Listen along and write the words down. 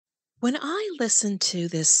When I listened to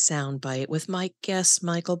this soundbite with my guest,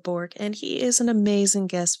 Michael Bourque, and he is an amazing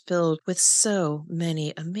guest filled with so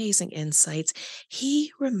many amazing insights,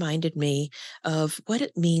 he reminded me of what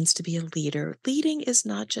it means to be a leader. Leading is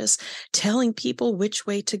not just telling people which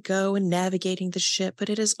way to go and navigating the ship, but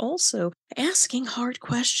it is also asking hard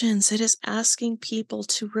questions. It is asking people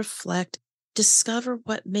to reflect, discover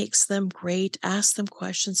what makes them great, ask them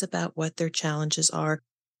questions about what their challenges are.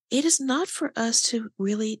 It is not for us to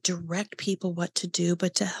really direct people what to do,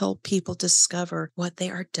 but to help people discover what they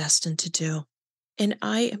are destined to do. And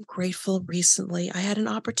I am grateful recently. I had an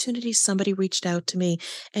opportunity. Somebody reached out to me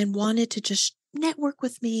and wanted to just network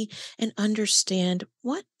with me and understand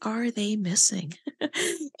what are they missing.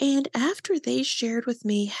 And after they shared with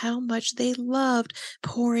me how much they loved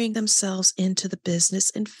pouring themselves into the business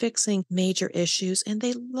and fixing major issues, and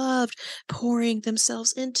they loved pouring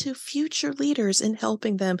themselves into future leaders and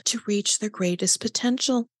helping them to reach their greatest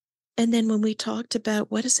potential. And then when we talked about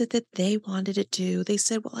what is it that they wanted to do, they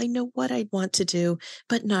said, well, I know what I want to do,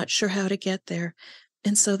 but not sure how to get there.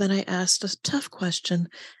 And so then I asked a tough question.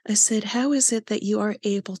 I said, how is it that you are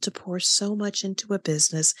able to pour so much into a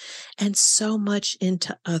business and so much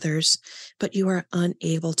into others, but you are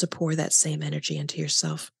unable to pour that same energy into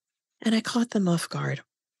yourself? And I caught them off guard.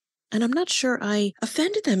 And I'm not sure I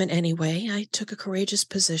offended them in any way. I took a courageous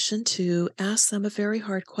position to ask them a very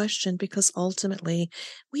hard question because ultimately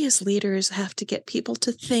we as leaders have to get people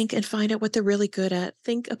to think and find out what they're really good at,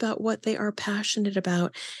 think about what they are passionate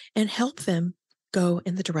about, and help them go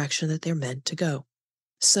in the direction that they're meant to go.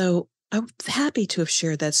 So I'm happy to have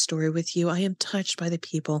shared that story with you. I am touched by the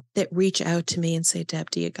people that reach out to me and say, Deb,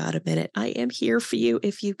 do you got a minute? I am here for you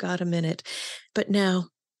if you've got a minute. But now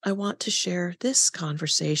I want to share this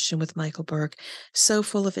conversation with Michael Bourque. So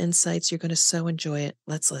full of insights. You're going to so enjoy it.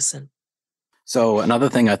 Let's listen. So another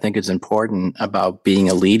thing I think is important about being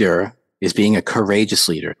a leader is being a courageous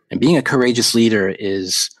leader. And being a courageous leader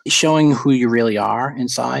is showing who you really are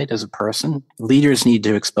inside as a person. Leaders need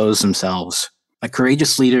to expose themselves. A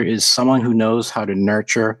courageous leader is someone who knows how to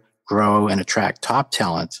nurture, grow, and attract top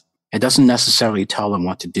talent. It doesn't necessarily tell them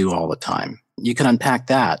what to do all the time. You can unpack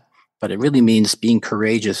that, but it really means being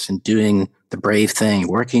courageous and doing the brave thing,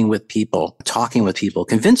 working with people, talking with people,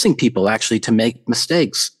 convincing people actually to make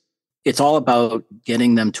mistakes. It's all about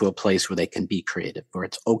getting them to a place where they can be creative, where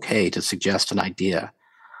it's okay to suggest an idea.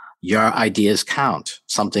 Your ideas count.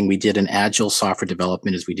 Something we did in agile software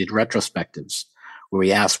development is we did retrospectives, where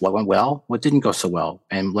we asked what went well, what didn't go so well,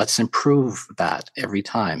 and let's improve that every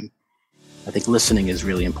time. I think listening is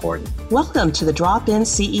really important. Welcome to the Drop-In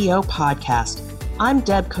CEO podcast. I'm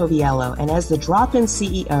Deb Coviello, and as the Drop-In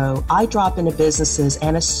CEO, I drop into businesses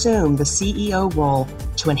and assume the CEO role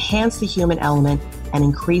to enhance the human element and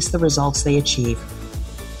increase the results they achieve.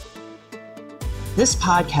 This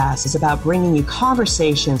podcast is about bringing you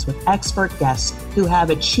conversations with expert guests who have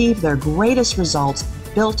achieved their greatest results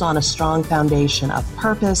built on a strong foundation of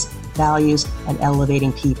purpose, values, and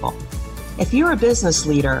elevating people. If you're a business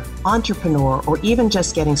leader, entrepreneur, or even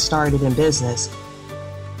just getting started in business,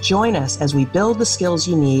 join us as we build the skills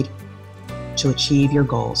you need to achieve your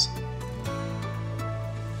goals.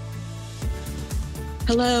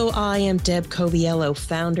 Hello, I am Deb Coviello,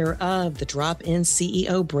 founder of the Drop-In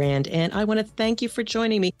CEO brand, and I want to thank you for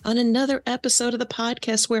joining me on another episode of the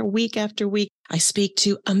podcast where week after week I speak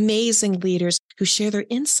to amazing leaders who share their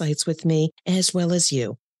insights with me as well as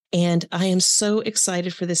you. And I am so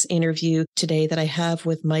excited for this interview today that I have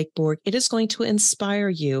with Mike Bourque. It is going to inspire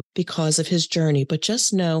you because of his journey, but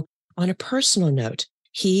just know on a personal note,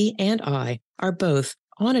 he and I are both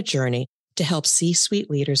on a journey to help C-suite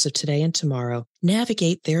leaders of today and tomorrow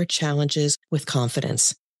navigate their challenges with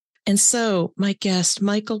confidence. And so my guest,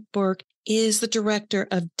 Michael Bourque, is the director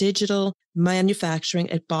of digital manufacturing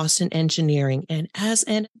at Boston Engineering, and as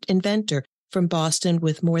an inventor from Boston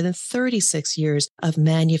with more than 36 years of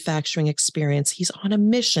manufacturing experience, he's on a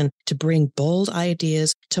mission to bring bold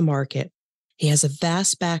ideas to market. He has a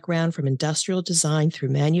vast background from industrial design through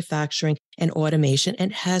manufacturing and automation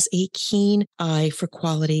and has a keen eye for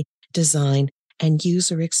quality, design, and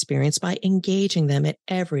user experience by engaging them at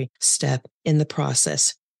every step in the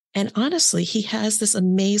process. And honestly, he has this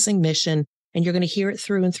amazing mission, and you're going to hear it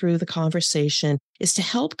through and through the conversation, is to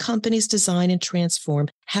help companies design and transform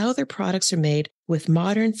how their products are made with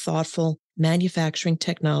modern, thoughtful manufacturing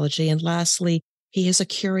technology. And lastly, he is a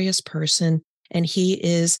curious person, and he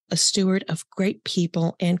is a steward of great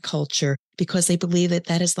people and culture because they believe that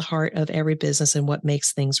that is the heart of every business and what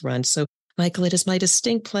makes things run. So Michael, it is my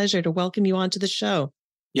distinct pleasure to welcome you onto the show.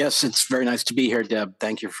 Yes, it's very nice to be here, Deb.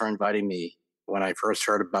 Thank you for inviting me. When I first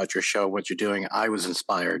heard about your show, what you're doing, I was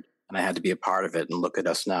inspired. and I had to be a part of it. And look at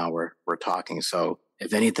us now, we're talking. So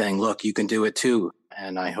if anything, look, you can do it too.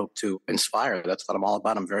 And I hope to inspire. That's what I'm all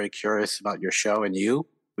about. I'm very curious about your show and you.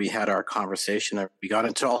 We had our conversation and we got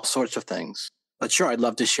into all sorts of things. But sure, I'd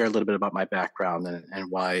love to share a little bit about my background and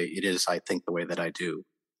why it is I think the way that I do.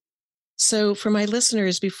 So for my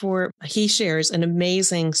listeners, before he shares an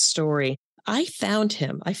amazing story, I found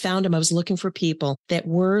him. I was looking for people that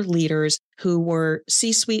were leaders who were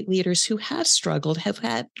C-suite leaders who have struggled, have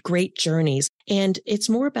had great journeys. And it's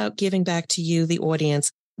more about giving back to you, the audience.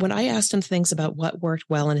 When I asked him things about what worked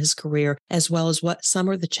well in his career, as well as what some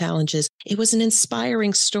are the challenges, it was an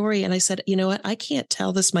inspiring story. And I said, you know what? I can't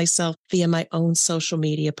tell this myself via my own social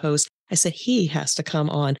media post. I said, he has to come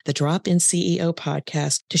on the Drop-In CEO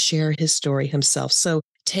podcast to share his story himself. So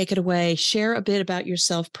take it away. Share a bit about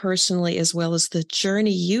yourself personally, as well as the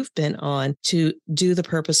journey you've been on to do the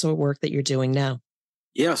purposeful work that you're doing now.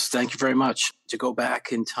 Yes, thank you very much. To go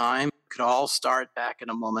back in time, it could all start back in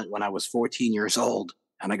a moment when I was 14 years old.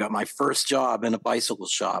 And I got my first job in a bicycle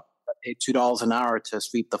shop. I paid $2 an hour to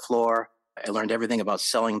sweep the floor. I learned everything about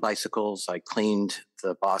selling bicycles. I cleaned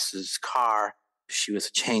the boss's car. She was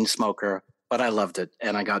a chain smoker, but I loved it.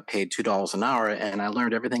 And I got paid $2 an hour. And I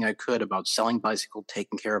learned everything I could about selling bicycles,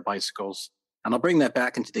 taking care of bicycles. And I'll bring that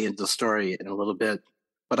back into the end of the story in a little bit.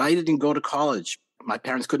 But I didn't go to college. My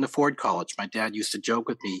parents couldn't afford college. My dad used to joke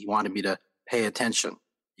with me. He wanted me to pay attention.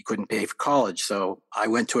 He couldn't pay for college. So I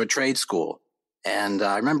went to a trade school. And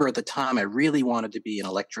I remember at the time, I really wanted to be an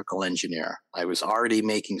electrical engineer. I was already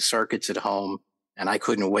making circuits at home, and I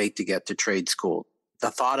couldn't wait to get to trade school. The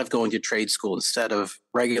thought of going to trade school instead of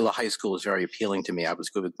regular high school was very appealing to me. I was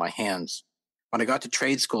good with my hands. When I got to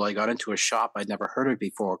trade school, I got into a shop I'd never heard of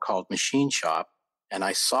before called Machine Shop. And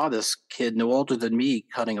I saw this kid no older than me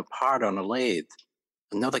cutting a part on a lathe.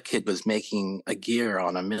 Another kid was making a gear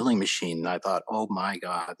on a milling machine. And I thought, oh my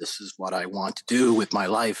God, this is what I want to do with my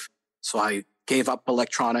life. So I gave up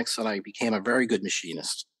electronics and I became a very good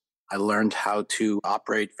machinist. I learned how to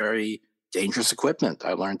operate very dangerous equipment.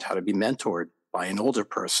 I learned how to be mentored by an older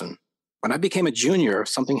person. When I became a junior,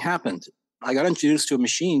 something happened. I got introduced to a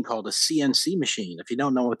machine called a CNC machine. If you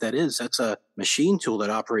don't know what that is, that's a machine tool that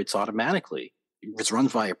operates automatically. It's run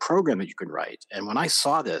by a program that you can write. And when I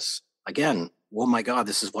saw this, again, oh my God,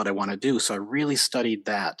 this is what I want to do. So I really studied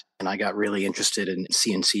that. And I got really interested in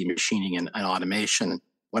CNC machining and automation.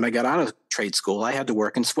 When I got out of trade school, I had to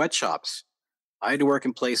work in sweatshops. I had to work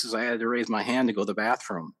in places I had to raise my hand to go to the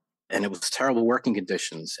bathroom. And it was terrible working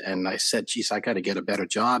conditions. And I said, geez, I got to get a better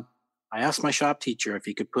job. I asked my shop teacher if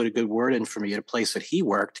he could put a good word in for me at a place that he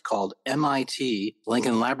worked called MIT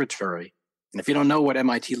Lincoln Laboratory. And if you don't know what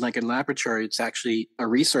MIT Lincoln Laboratory, it's actually a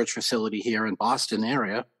research facility here in Boston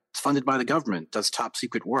area. It's funded by the government, does top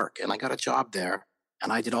secret work. And I got a job there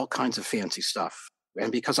and I did all kinds of fancy stuff.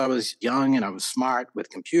 And because I was young and I was smart with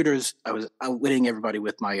computers, I was outwitting everybody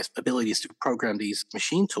with my abilities to program these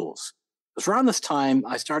machine tools. It was around this time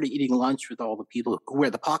I started eating lunch with all the people who wear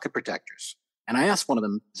the pocket protectors. And I asked one of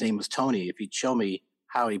them, his name was Tony, if he'd show me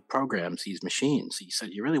how he programs these machines. He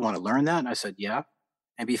said, you really want to learn that? And I said, yeah.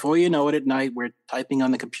 And before you know it, at night, we're typing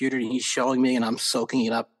on the computer and he's showing me and I'm soaking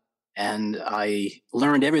it up. And I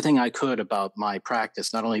learned everything I could about my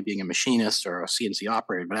practice, not only being a machinist or a CNC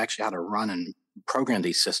operator, but actually how to run and program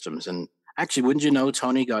these systems. And actually, wouldn't you know,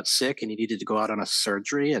 Tony got sick and he needed to go out on a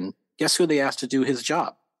surgery. And guess who they asked to do his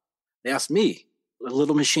job? They asked me, a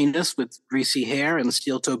little machinist with greasy hair and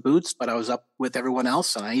steel-toe boots, but I was up with everyone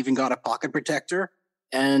else. And I even got a pocket protector.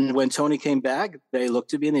 And when Tony came back, they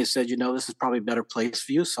looked at me and they said, you know, this is probably a better place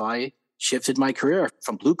for you. So I shifted my career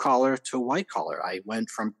from blue collar to white collar. I went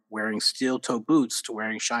from wearing steel-toe boots to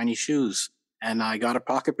wearing shiny shoes. And I got a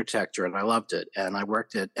pocket protector and I loved it. And I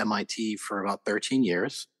worked at MIT for about 13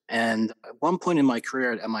 years. And at one point in my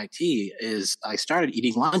career at MIT is I started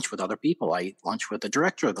eating lunch with other people. I ate lunch with the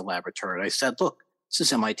director of the laboratory. And I said, look, this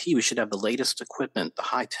is MIT. We should have the latest equipment, the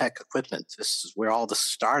high-tech equipment. This is where all this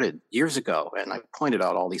started years ago. And I pointed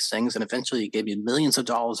out all these things. And eventually he gave me millions of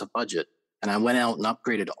dollars of budget. And I went out and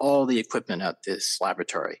upgraded all the equipment at this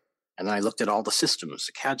laboratory. And then I looked at all the systems,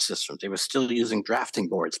 the CAD systems. They were still using drafting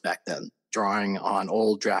boards back then, drawing on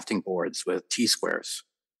old drafting boards with T-squares.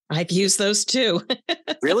 I've used those too.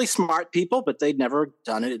 Really smart people, but they'd never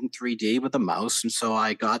done it in 3D with a mouse. And so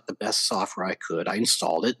I got the best software I could. I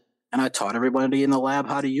installed it and I taught everybody in the lab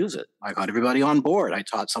how to use it. I got everybody on board. I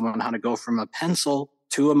taught someone how to go from a pencil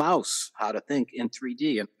to a mouse, how to think in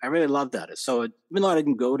 3D. And I really loved that. So even though I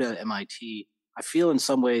didn't go to MIT, I feel in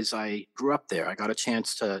some ways I grew up there. I got a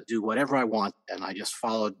chance to do whatever I want and I just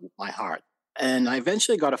followed my heart. And I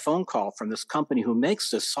eventually got a phone call from this company who makes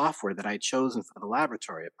this software that I had chosen for the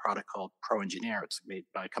laboratory, a product called Pro Engineer. It's made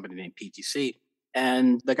by a company named PTC.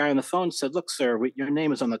 And the guy on the phone said, "Look, sir, your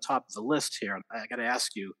name is on the top of the list here. I got to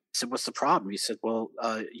ask you." I said, "What's the problem?" He said, "Well,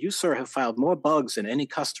 you, sir, have filed more bugs than any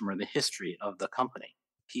customer in the history of the company."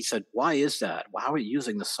 He said, "Why is that? Well, how are you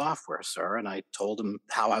using the software, sir?" And I told him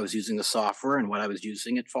how I was using the software and what I was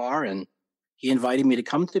using it for. And he invited me to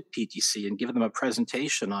come to PTC and give them a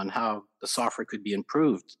presentation on how the software could be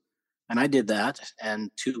improved. And I did that.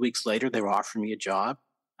 And 2 weeks later, they were offering me a job.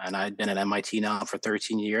 And I'd been at MIT now for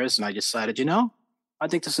 13 years. And I decided, I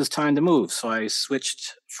think this is time to move. So I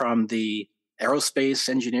switched from the aerospace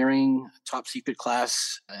engineering, top secret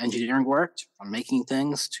class engineering work, from making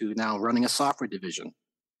things to now running a software division.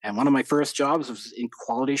 And one of my first jobs was in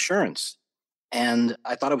quality assurance. And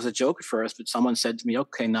I thought it was a joke at first, but someone said to me,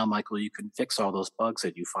 "Okay, now, Michael, you can fix all those bugs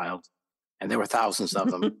that you filed." And there were thousands of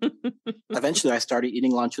them. Eventually, I started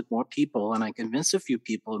eating lunch with more people, and I convinced a few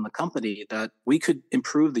people in the company that we could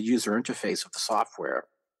improve the user interface of the software.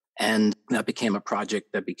 And that became a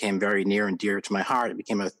project that became very near and dear to my heart. It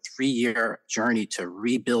became a 3-year journey to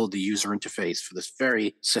rebuild the user interface for this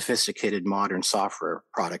very sophisticated modern software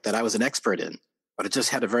product that I was an expert in, but it just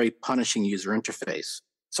had a very punishing user interface.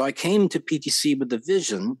 So I came to PTC with the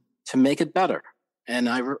vision to make it better. And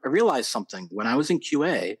I realized something. When I was in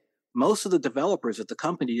QA, most of the developers at the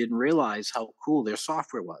company didn't realize how cool their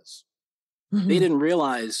software was. Mm-hmm. They didn't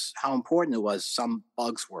realize how important it was some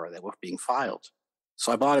bugs were that were being filed.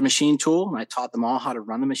 So I bought a machine tool and I taught them all how to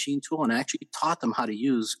run the machine tool, and I actually taught them how to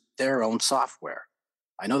use their own software.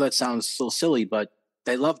 I know that sounds so silly, but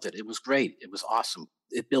they loved it. It was great. It was awesome.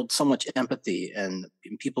 It built so much empathy, and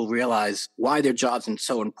people realize why their jobs are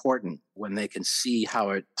so important when they can see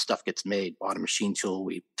how stuff gets made. Bought a machine tool.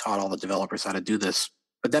 We taught all the developers how to do this.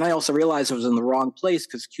 But then I also realized I was in the wrong place,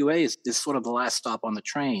 because QA is sort of the last stop on the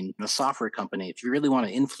train in a software company. If you really want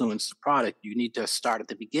to influence the product, you need to start at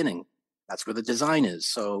the beginning. That's where the design is.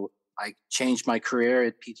 So I changed my career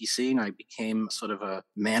at PTC, and I became sort of a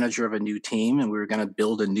manager of a new team, and we were going to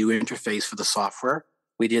build a new interface for the software.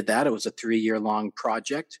 We did that. It was a 3-year-long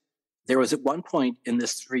project. There was at one point in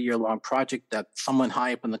this 3-year-long project that someone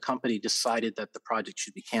high up in the company decided that the project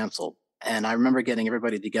should be canceled. And I remember getting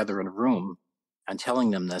everybody together in a room and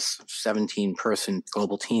telling them, this 17-person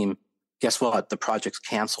global team, guess what? The project's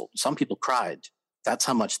canceled. Some people cried. That's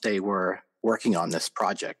how much they were working on this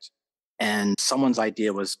project. And someone's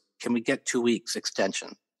idea was, can we get 2 weeks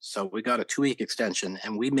extension? So we got a 2-week extension,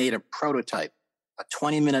 and we made a prototype, a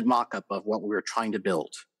 20-minute mock-up of what we were trying to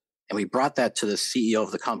build. And we brought that to the CEO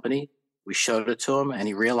of the company. We showed it to him, and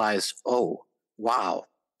he realized, oh, wow,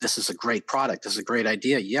 this is a great product. This is a great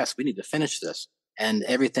idea. Yes, we need to finish this. And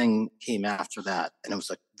everything came after that. And it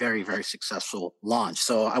was a very, very successful launch.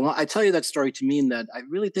 So I tell you that story to mean that I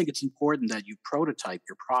really think it's important that you prototype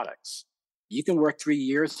your products. You can work 3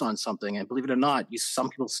 years on something, and believe it or not, some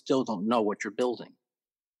people still don't know what you're building.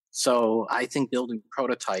 So I think building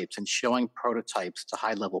prototypes and showing prototypes to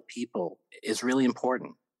high-level people is really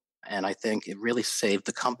important. And I think it really saved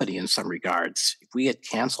the company in some regards. If we had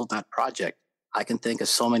canceled that project, I can think of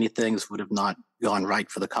so many things would have not gone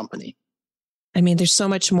right for the company. I mean, there's so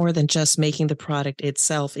much more than just making the product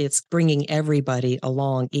itself. It's bringing everybody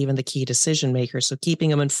along, even the key decision makers. So keeping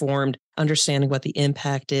them informed, understanding what the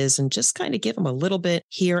impact is, and just kind of give them a little bit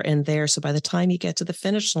here and there. So by the time you get to the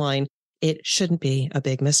finish line, it shouldn't be a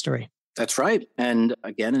big mystery. That's right. And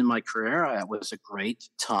again, in my career, it was a great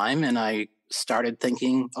time. And I started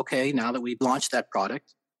thinking, okay, now that we've launched that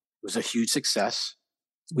product, it was a huge success.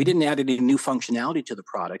 We didn't add any new functionality to the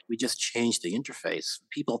product. We just changed the interface.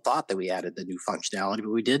 People thought that we added the new functionality,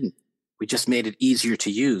 but we didn't. We just made it easier to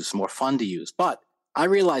use, more fun to use. But I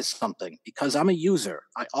realized something. Because I'm a user,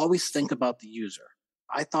 I always think about the user.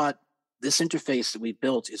 I thought, this interface that we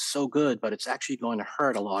built is so good, but it's actually going to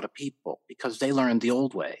hurt a lot of people because they learned the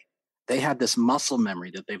old way. They had this muscle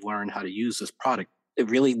memory that they've learned how to use this product.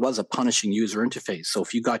 It really was a punishing user interface. So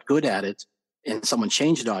if you got good at it and someone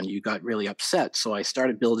changed it on you, you got really upset. So I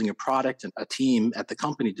started building a product and a team at the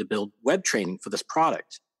company to build web training for this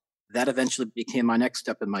product. That eventually became my next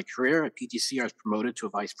step in my career. At PTC, I was promoted to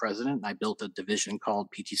a vice president, and I built a division called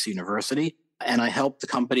PTC University. And I helped the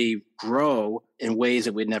company grow in ways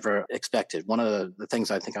that we'd never expected. One of the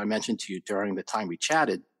things I think I mentioned to you during the time we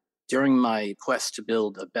chatted, during my quest to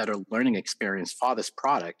build a better learning experience for this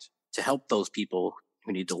product to help those people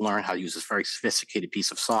who need to learn how to use this very sophisticated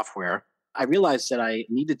piece of software, I realized that I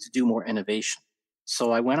needed to do more innovation.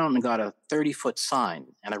 So I went out and got a 30-foot sign,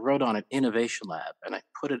 and I wrote on it Innovation Lab, and I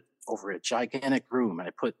put it over a gigantic room, and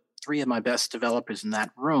I put 3 of my best developers in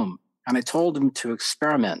that room, and I told them to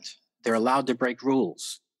experiment They're allowed to break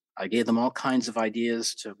rules. I gave them all kinds of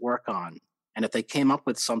ideas to work on. And if they came up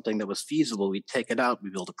with something that was feasible, we'd take it out,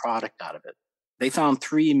 we'd build a product out of it. They found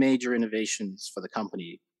 3 major innovations for the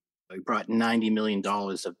company. We brought $90 million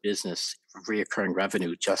of business, reoccurring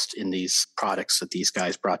revenue, just in these products that these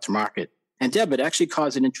guys brought to market. And Deb, it actually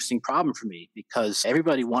caused an interesting problem for me because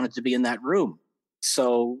everybody wanted to be in that room.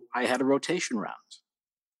 So I had a rotation round.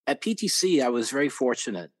 At PTC, I was very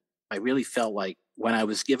fortunate. I really felt like when I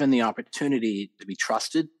was given the opportunity to be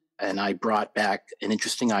trusted, and I brought back an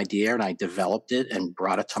interesting idea and I developed it and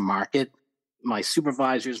brought it to market, my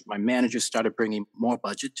supervisors, my managers started bringing more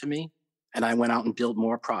budget to me, and I went out and built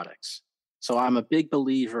more products. So I'm a big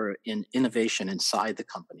believer in innovation inside the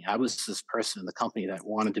company. I was this person in the company that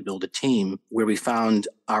wanted to build a team where we found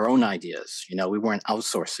our own ideas. We weren't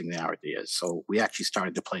outsourcing the ideas. So we actually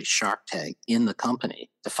started to play Shark Tank in the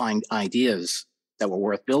company to find ideas that were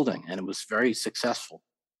worth building. And it was very successful.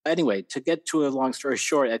 Anyway, to get to a long story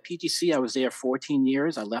short, at PTC, I was there 14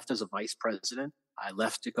 years. I left as a vice president. I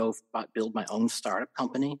left to go build my own startup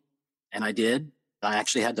company. And I did. I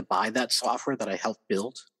actually had to buy that software that I helped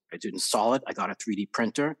build. I had to install it. I got a 3D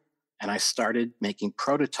printer and I started making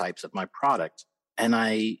prototypes of my product. And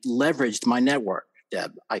I leveraged my network,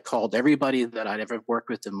 Deb. I called everybody that I'd ever worked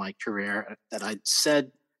with in my career that I'd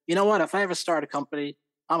said, you know what, if I ever start a company,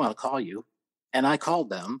 I'm going to call you. And I called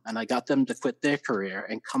them and I got them to quit their career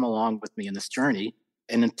and come along with me in this journey.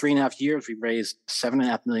 And in 3.5 years, we raised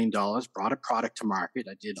 $7.5 million, brought a product to market.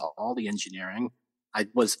 I did all the engineering. I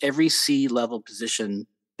was every C-level position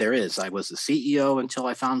there is. I was the CEO until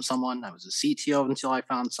I found someone. I was a CTO until I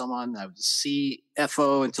found someone. I was a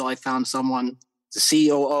CFO until I found someone. The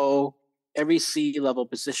COO, every C-level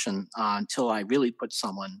position until I really put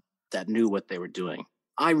someone that knew what they were doing.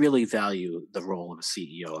 I really value the role of a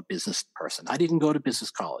CEO, a business person. I didn't go to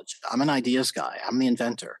business college. I'm an ideas guy. I'm the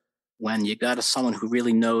inventor. When you got someone who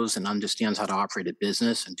really knows and understands how to operate a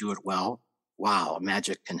business and do it well, wow,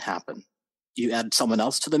 magic can happen. You add someone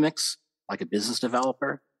else to the mix, like a business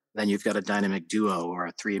developer, then you've got a dynamic duo or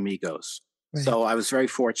a three amigos. Right. So I was very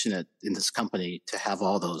fortunate in this company to have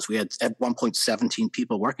all those. We had at one point 17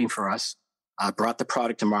 people working for us. I brought the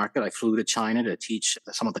product to market. I flew to China to teach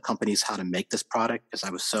some of the companies how to make this product because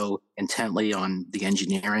I was so intently on the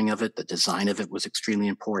engineering of it. The design of it was extremely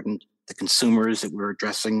important. The consumers that we were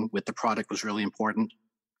addressing with the product was really important.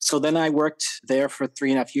 So then I worked there for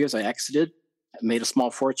 3.5 years. I exited, made a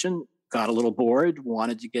small fortune, got a little bored,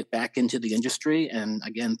 wanted to get back into the industry. And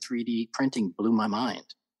again, 3D printing blew my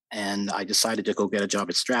mind. And I decided to go get a job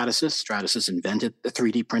at Stratasys. Stratasys invented the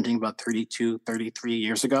 3D printing about 32, 33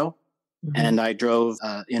 years ago. Mm-hmm. And I drove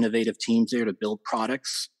innovative teams there to build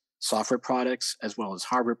products, software products, as well as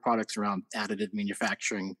hardware products around additive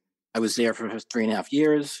manufacturing. I was there for 3.5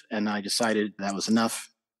 years, and I decided that was enough.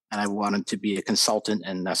 And I wanted to be a consultant,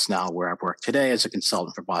 and that's now where I work today as a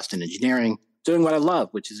consultant for Boston Engineering, doing what I love,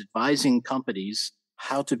 which is advising companies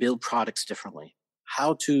how to build products differently,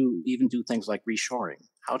 how to even do things like reshoring,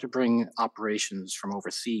 how to bring operations from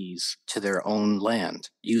overseas to their own land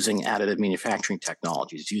using additive manufacturing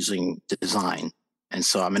technologies, using design. And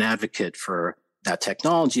so I'm an advocate for that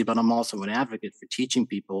technology, but I'm also an advocate for teaching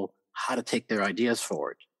people how to take their ideas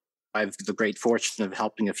forward. I have the great fortune of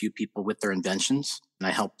helping a few people with their inventions, and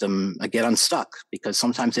I help them get unstuck because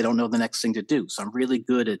sometimes they don't know the next thing to do. So I'm really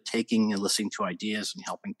good at taking and listening to ideas and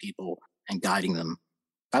helping people and guiding them.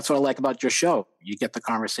 That's what I like about your show. You get the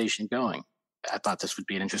conversation going. I thought this would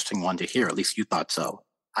be an interesting one to hear. At least you thought so.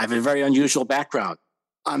 I have a very unusual background.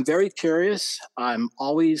 I'm very curious. I'm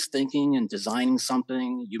always thinking and designing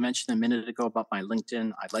something. You mentioned a minute ago about my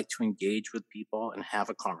LinkedIn. I'd like to engage with people and have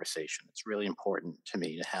a conversation. It's really important to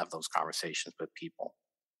me to have those conversations with people.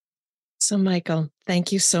 So, Michael,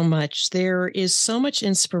 thank you so much. There is so much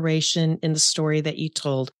inspiration in the story that you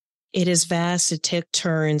told. It is vast, it took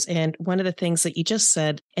turns. And one of the things that you just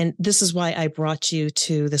said, and this is why I brought you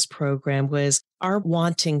to this program, was our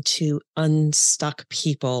wanting to unstuck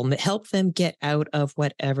people, help them get out of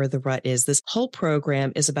whatever the rut is. This whole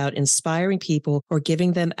program is about inspiring people or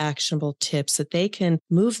giving them actionable tips that they can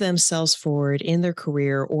move themselves forward in their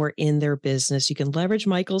career or in their business. You can leverage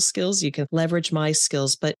Michael's skills, you can leverage my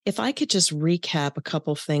skills. But if I could just recap a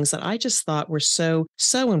couple things that I just thought were so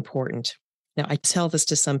important. Now, I tell this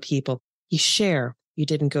to some people. You share. You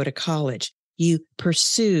didn't go to college. You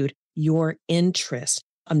pursued your interest.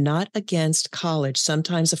 I'm not against college.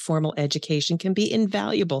 Sometimes a formal education can be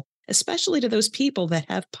invaluable, especially to those people that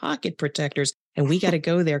have pocket protectors. And we got to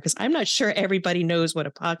go there because I'm not sure everybody knows what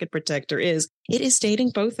a pocket protector is. It is dating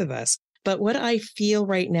both of us. But what I feel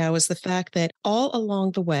right now is the fact that all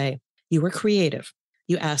along the way, you were creative.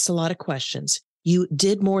 You asked a lot of questions. You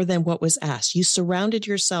did more than what was asked. You surrounded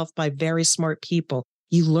yourself by very smart people.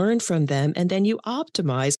 You learned from them and then you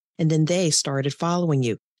optimized and then they started following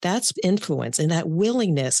you. That's influence and that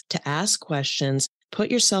willingness to ask questions, put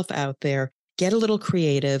yourself out there, get a little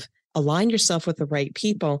creative, align yourself with the right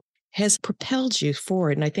people has propelled you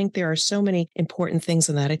forward. And I think there are so many important things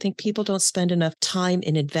in that. I think people don't spend enough time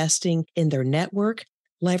in investing in their network,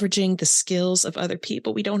 leveraging the skills of other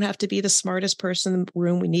people. We don't have to be the smartest person in the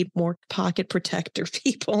room. We need more pocket protector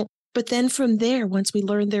people. But then from there, once we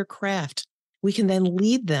learn their craft, we can then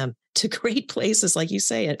lead them to great places, like you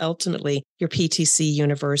say, and ultimately your PTC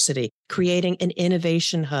University, creating an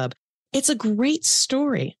innovation hub. It's a great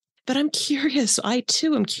story, but I'm curious. I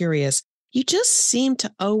too am curious. You just seem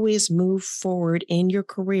to always move forward in your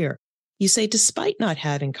career. You say, despite not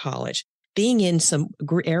having college, being in some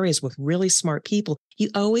areas with really smart people, you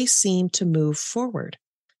always seem to move forward.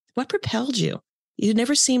 What propelled you? You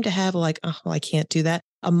never seem to have like, oh, well, I can't do that.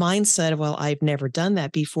 A mindset of, well, I've never done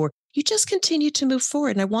that before. You just continue to move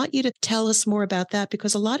forward. And I want you to tell us more about that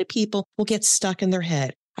because a lot of people will get stuck in their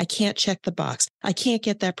head. I can't check the box. I can't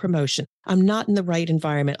get that promotion. I'm not in the right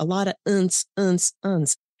environment. A lot of uns.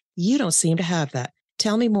 You don't seem to have that.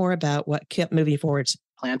 Tell me more about what kept moving forward.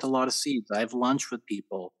 Plant a lot of seeds. I have lunch with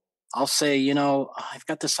people. I'll say, I've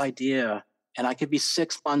got this idea and I could be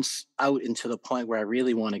 6 months out into the point where I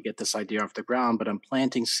really want to get this idea off the ground, but I'm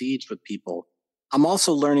planting seeds with people. I'm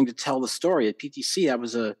also learning to tell the story. At PTC, I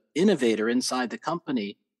was an innovator inside the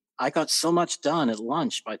company. I got so much done at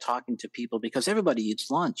lunch by talking to people because everybody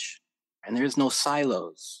eats lunch and there's no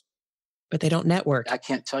silos. But they don't network. I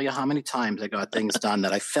can't tell you how many times I got things done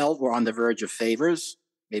that I felt were on the verge of favors.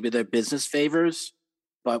 Maybe they're business favors,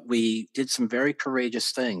 but we did some very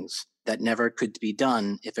courageous things that never could be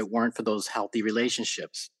done if it weren't for those healthy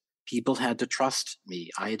relationships. People had to trust me.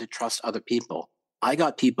 I had to trust other people. I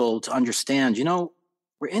got people to understand,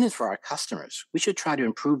 we're in it for our customers. We should try to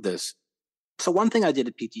improve this. So one thing I did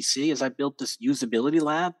at PTC is I built this usability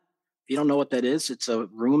lab. If you don't know what that is, it's a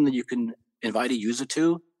room that you can invite a user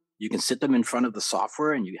to. You can sit them in front of the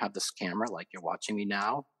software and you have this camera like you're watching me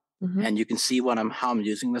now. Mm-hmm. And you can see how I'm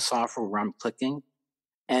using the software, where I'm clicking.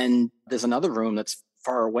 And there's another room that's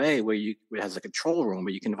far away where it has a control room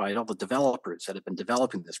where you can invite all the developers that have been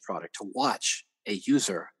developing this product to watch a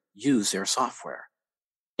user use their software.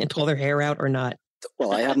 And pull their hair out or not.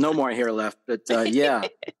 Well, I have no more hair left, but yeah,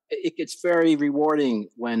 it's very rewarding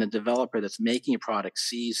when a developer that's making a product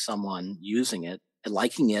sees someone using it and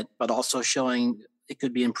liking it, but also showing it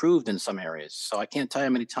could be improved in some areas. So I can't tell you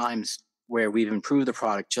how many times where we've improved the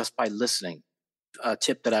product just by listening. A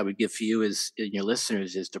tip that I would give for you is, in your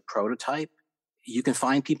listeners, is to prototype. You can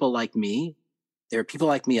find people like me. There are people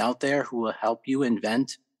like me out there who will help you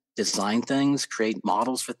invent, design things, create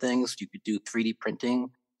models for things. You could do 3D printing.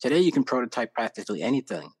 Today, you can prototype practically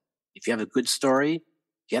anything. If you have a good story,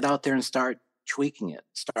 get out there and start tweaking it.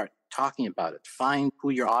 Start talking about it. Find who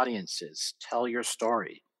your audience is. Tell your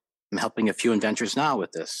story. I'm helping a few inventors now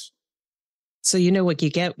with this. So what you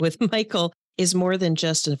get with Michael is more than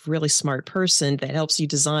just a really smart person that helps you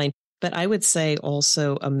design, but I would say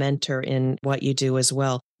also a mentor in what you do as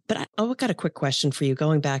well. But I've got a quick question for you,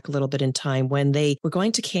 going back a little bit in time when they were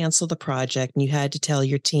going to cancel the project and you had to tell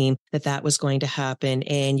your team that was going to happen.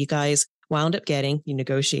 And you guys wound up you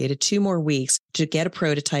negotiated 2 more weeks to get a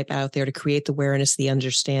prototype out there to create the awareness, the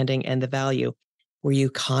understanding, and the value. Were you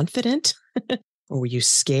confident or were you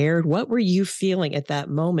scared? What were you feeling at that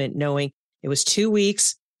moment, knowing it was 2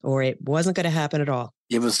 weeks or it wasn't going to happen at all?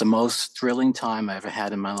 It was the most thrilling time I ever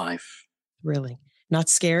had in my life. Really? Not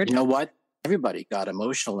scared? You know what? Everybody got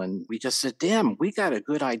emotional and we just said, damn, we got a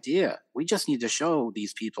good idea. We just need to show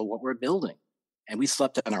these people what we're building. And we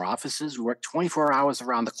slept in our offices. We worked 24 hours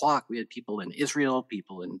around the clock. We had people in Israel,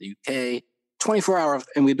 people in the UK, 24 hours.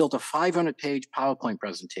 And we built a 500-page PowerPoint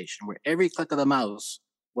presentation where every click of the mouse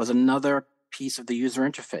was another piece of the user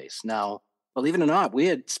interface. Now, believe it or not, we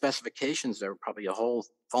had specifications that were probably a whole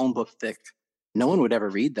phone book thick. No one would ever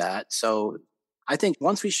read that. So I think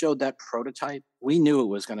once we showed that prototype, we knew it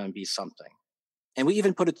was going to be something. And we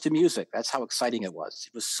even put it to music. That's how exciting it was.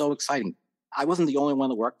 It was so exciting. I wasn't the only one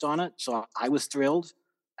that worked on it, so I was thrilled.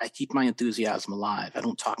 I keep my enthusiasm alive. I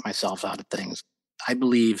don't talk myself out of things. I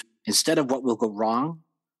believe instead of what will go wrong,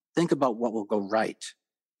 think about what will go right.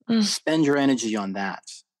 Spend your energy on that.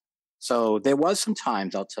 So there was some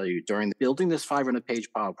times, I'll tell you, during building this 500-page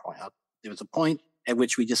PowerPoint, there was a point at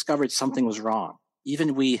which we discovered something was wrong.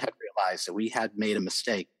 Even we had realized that we had made a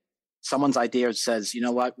mistake. Someone's idea says, you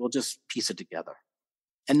know what, we'll just piece it together.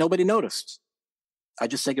 And nobody noticed. I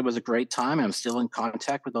just think it was a great time. I'm still in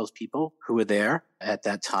contact with those people who were there at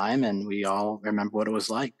that time, and we all remember what it was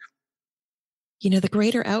like. The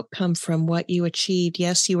greater outcome from what you achieved,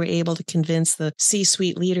 yes, you were able to convince the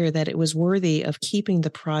C-suite leader that it was worthy of keeping the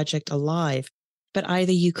project alive, but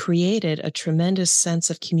either you created a tremendous sense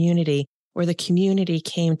of community or the community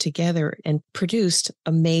came together and produced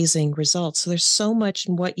amazing results. So there's so much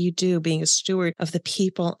in what you do, being a steward of the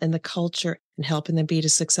people and the culture and helping them be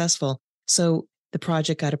successful. So the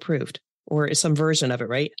project got approved, or some version of it,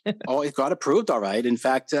 right? Oh, it got approved, all right. In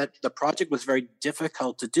fact, the project was very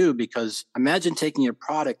difficult to do because imagine taking your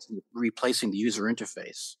product and replacing the user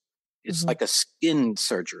interface. It's like a skin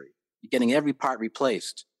surgery. You're getting every part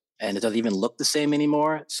replaced, and it doesn't even look the same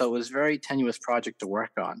anymore. So it was a very tenuous project to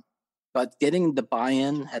work on. But getting the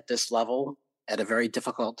buy-in at this level at a very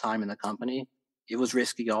difficult time in the company, it was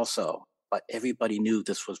risky also. But everybody knew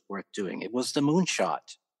this was worth doing. It was the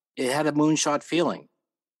moonshot. It had a moonshot feeling.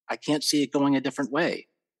 I can't see it going a different way.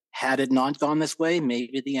 Had it not gone this way,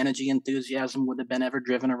 maybe the energy enthusiasm would have been ever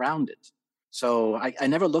driven around it. So I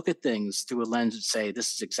never look at things through a lens and say,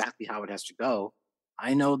 this is exactly how it has to go.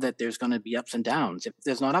 I know that there's going to be ups and downs. If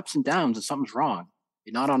there's not ups and downs, then something's wrong.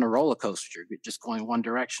 You're not on a roller coaster. You're just going one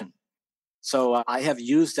direction. So I have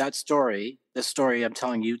used that story, this story I'm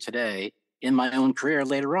telling you today, in my own career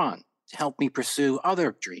later on to help me pursue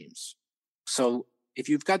other dreams. So if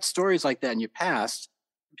you've got stories like that in your past,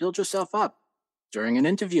 build yourself up. During an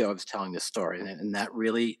interview, I was telling this story, and that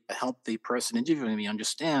really helped the person interviewing me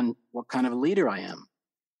understand what kind of a leader I am.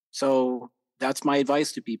 So that's my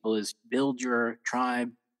advice to people is build your tribe,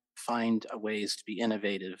 find ways to be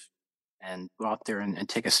innovative, and go out there and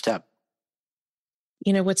take a step.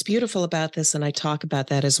 What's beautiful about this, and I talk about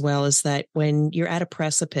that as well, is that when you're at a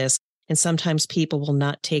precipice and sometimes people will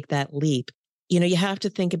not take that leap, you have to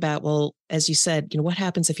think about, well, as you said, what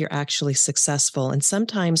happens if you're actually successful? And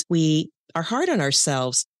sometimes we are hard on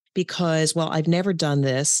ourselves because, well, I've never done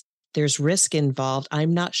this. There's risk involved.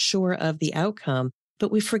 I'm not sure of the outcome.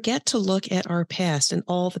 But we forget to look at our past and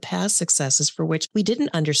all the past successes for which we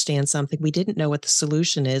didn't understand something. We didn't know what the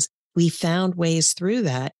solution is. We found ways through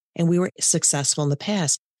that and we were successful in the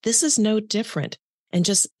past. This is no different. And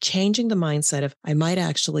just changing the mindset of I might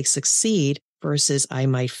actually succeed versus I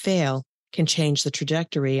might fail can change the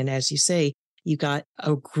trajectory. And as you say, you got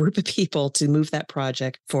a group of people to move that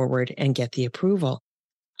project forward and get the approval.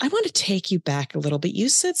 I want to take you back a little bit. You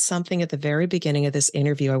said something at the very beginning of this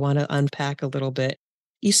interview I want to unpack a little bit.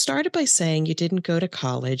 You started by saying you didn't go to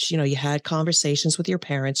college. You had conversations with your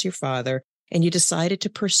parents, your father, and you decided to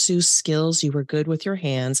pursue skills you were good with your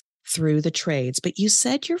hands through the trades. But you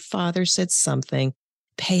said your father said something,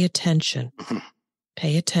 pay attention,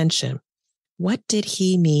 pay attention. What did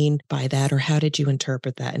he mean by that, or how did you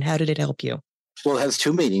interpret that, and how did it help you? Well, it has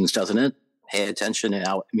two meanings, doesn't it? Pay attention and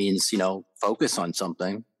how it means, focus on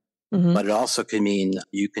something. Mm-hmm. But it also can mean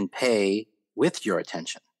you can pay with your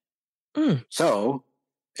attention. So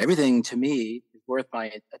everything to me is worth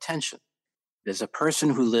my attention. There's a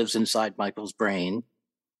person who lives inside Michael's brain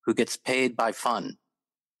who gets paid by fun.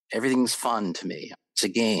 Everything's fun to me. It's a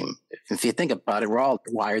game. If you think about it, we're all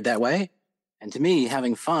wired that way. And to me,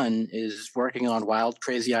 having fun is working on wild,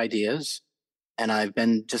 crazy ideas. And I've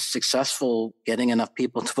been just successful getting enough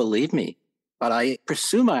people to believe me. But I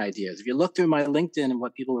pursue my ideas. If you look through my LinkedIn and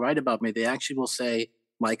what people write about me, they actually will say,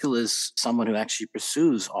 Michael is someone who actually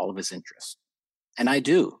pursues all of his interests. And I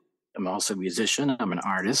do. I'm also a musician. I'm an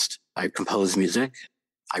artist. I compose music.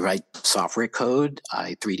 I write software code.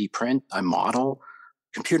 I 3D print. I model,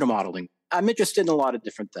 computer modeling. I'm interested in a lot of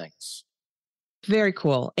different things. Very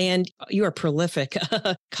cool. And you're a prolific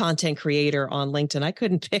content creator on LinkedIn. I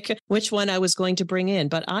couldn't pick which one I was going to bring in,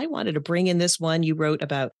 but I wanted to bring in this one you wrote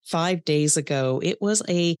about 5 days ago. It was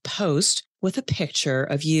a post with a picture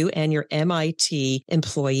of you and your MIT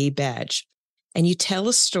employee badge. And you tell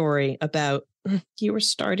a story about you were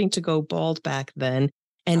starting to go bald back then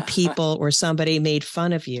and people or somebody made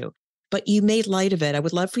fun of you, but you made light of it. I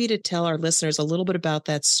would love for you to tell our listeners a little bit about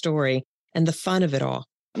that story and the fun of it all.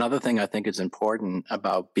 Another thing I think is important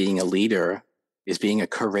about being a leader is being a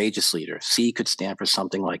courageous leader. C could stand for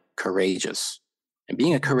something like courageous. And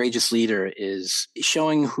being a courageous leader is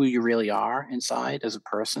showing who you really are inside as a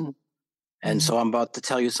person. And so I'm about to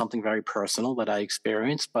tell you something very personal that I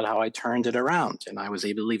experienced, but how I turned it around. And I was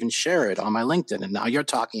able to even share it on my LinkedIn. And now you're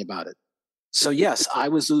talking about it. So yes, I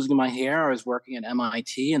was losing my hair. I was working at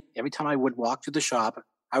MIT. And every time I would walk through the shop,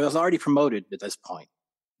 I was already promoted at this point.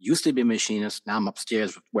 Used to be a machinist. Now I'm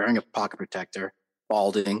upstairs wearing a pocket protector,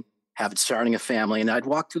 balding, starting a family. And I'd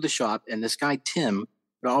walk through the shop and this guy, Tim,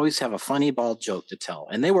 would always have a funny bald joke to tell.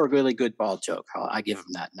 And they were a really good bald joke. I give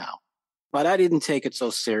him that now. But I didn't take it so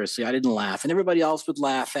seriously. I didn't laugh. And everybody else would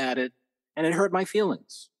laugh at it. And it hurt my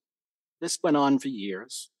feelings. This went on for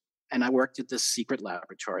years. And I worked at this secret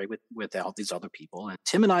laboratory with all these other people. And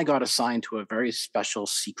Tim and I got assigned to a very special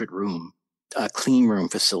secret room, a clean room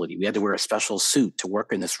facility. We had to wear a special suit to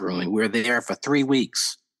work in this room. And we were there for 3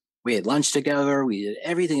 weeks. We had lunch together. We did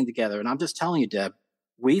everything together. And I'm just telling you, Deb,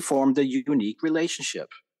 we formed a unique relationship.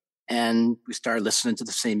 And we started listening to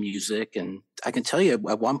the same music. And I can tell you,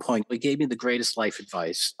 at one point, he gave me the greatest life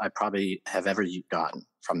advice I probably have ever gotten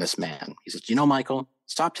from this man. He says, Michael,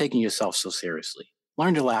 stop taking yourself so seriously.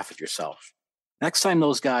 Learn to laugh at yourself. Next time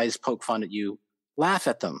those guys poke fun at you, laugh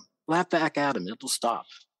at them. Laugh back at them. It'll stop.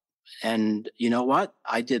 And you know what?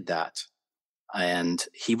 I did that. And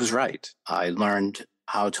he was right. I learned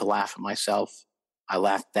how to laugh at myself. I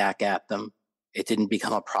laughed back at them. It didn't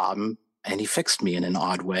become a problem. And he fixed me in an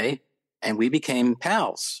odd way. And we became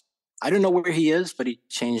pals. I don't know where he is, but he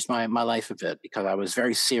changed my life a bit because I was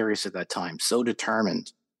very serious at that time, so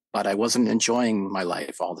determined. But I wasn't enjoying my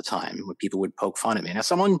life all the time when people would poke fun at me. Now,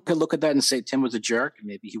 someone could look at that and say Tim was a jerk, and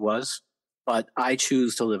maybe he was, but I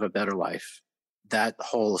choose to live a better life. That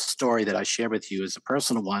whole story that I share with you is a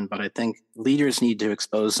personal one, but I think leaders need to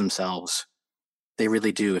expose themselves. They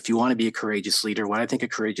really do. If you want to be a courageous leader, what I think a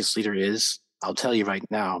courageous leader is, I'll tell you right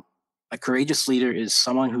now. A courageous leader is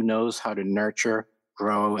someone who knows how to nurture,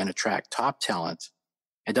 grow, and attract top talent.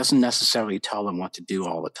 It doesn't necessarily tell them what to do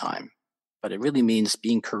all the time. But it really means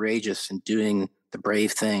being courageous and doing the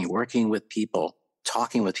brave thing, working with people,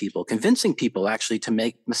 talking with people, convincing people actually to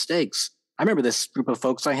make mistakes. I remember this group of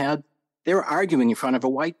folks I had, they were arguing in front of a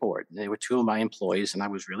whiteboard. They were 2 of my employees, and I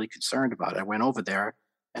was really concerned about it. I went over there,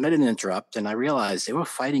 and I didn't interrupt, and I realized they were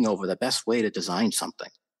fighting over the best way to design something.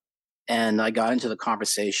 And I got into the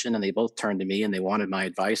conversation, and they both turned to me, and they wanted my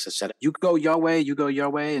advice. I said, you go your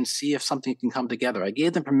way, and see if something can come together. I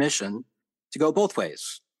gave them permission to go both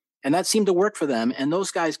ways. And that seemed to work for them. And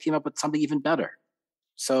those guys came up with something even better.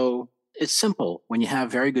 So it's simple when you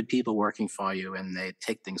have very good people working for you and they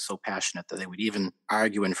take things so passionate that they would even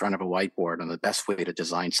argue in front of a whiteboard on the best way to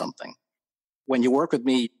design something. When you work with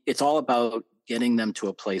me, it's all about getting them to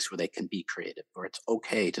a place where they can be creative, where it's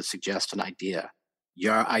okay to suggest an idea.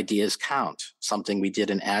 Your ideas count. Something we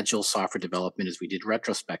did in agile software development is we did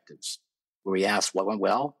retrospectives where we asked what went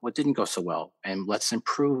well, what didn't go so well, and let's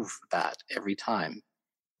improve that every time.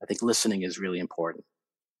 I think listening is really important.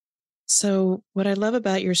 So what I love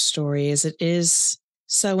about your story is it is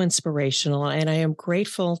so inspirational, and I am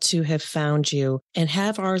grateful to have found you and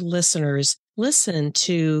have our listeners listen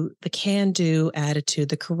to the can-do attitude,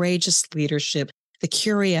 the courageous leadership, the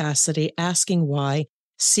curiosity, asking why,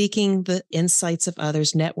 seeking the insights of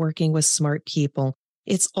others, networking with smart people.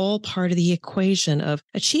 It's all part of the equation of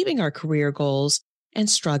achieving our career goals and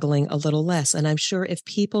struggling a little less. And I'm sure if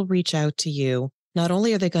people reach out to you, not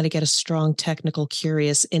only are they going to get a strong, technical,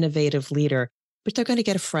 curious, innovative leader, but they're going to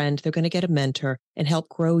get a friend, they're going to get a mentor and help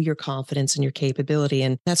grow your confidence and your capability.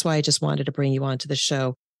 And that's why I just wanted to bring you onto the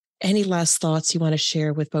show. Any last thoughts you want to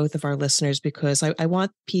share with both of our listeners? Because I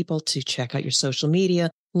want people to check out your social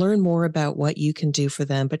media, learn more about what you can do for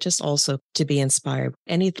them, but just also to be inspired.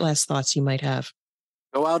 Any last thoughts you might have?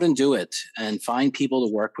 Go out and do it and find people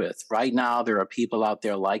to work with. Right now, there are people out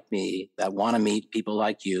there like me that want to meet people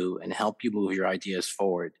like you and help you move your ideas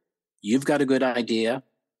forward. You've got a good idea.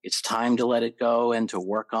 It's time to let it go and to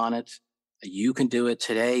work on it. You can do it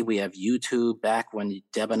today. We have YouTube. Back when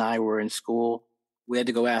Deb and I were in school, we had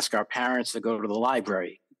to go ask our parents to go to the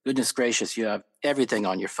library. Goodness gracious, you have everything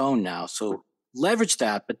on your phone now. So leverage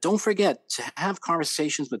that, but don't forget to have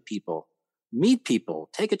conversations with people, meet people,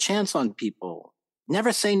 take a chance on people.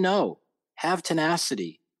 Never say no. Have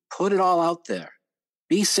tenacity. Put it all out there.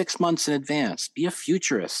 Be 6 months in advance. Be a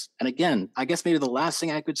futurist. And again, I guess maybe the last thing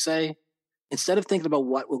I could say, instead of thinking about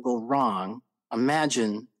what will go wrong,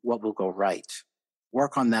 imagine what will go right.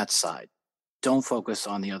 Work on that side. Don't focus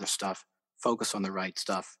on the other stuff. Focus on the right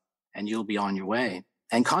stuff, and you'll be on your way.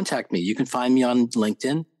 And contact me. You can find me on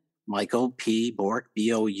LinkedIn, Michael P. Bourque,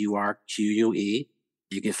 Bourque.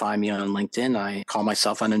 You can find me on LinkedIn. I call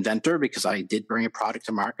myself an inventor because I did bring a product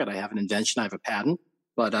to market. I have an invention. I have a patent,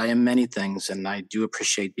 but I am many things. And I do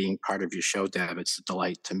appreciate being part of your show, Deb. It's a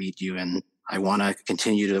delight to meet you. And I want to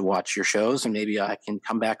continue to watch your shows, and maybe I can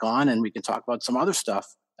come back on and we can talk about some other stuff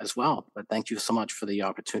as well. But thank you so much for the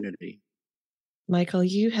opportunity. Michael,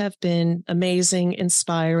 you have been amazing,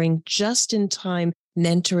 inspiring, just in time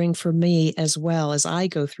mentoring for me as well as I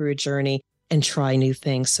go through a journey and try new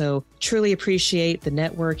things. So truly appreciate the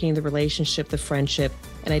networking, the relationship, the friendship,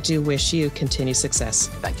 and I do wish you continued success.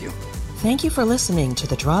 Thank you. Thank you for listening to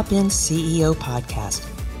the Drop-In CEO podcast.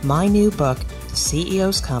 My new book, The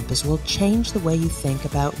CEO's Compass, will change the way you think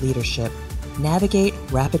about leadership, navigate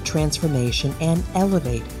rapid transformation, and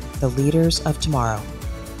elevate the leaders of tomorrow.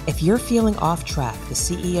 If you're feeling off track, the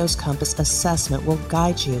CEO's Compass assessment will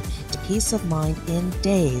guide you to peace of mind in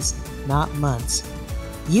days, not months.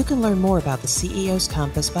 You can learn more about the CEO's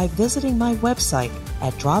Compass by visiting my website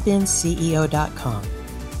at dropinceo.com.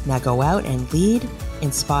 Now go out and lead,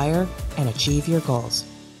 inspire, and achieve your goals.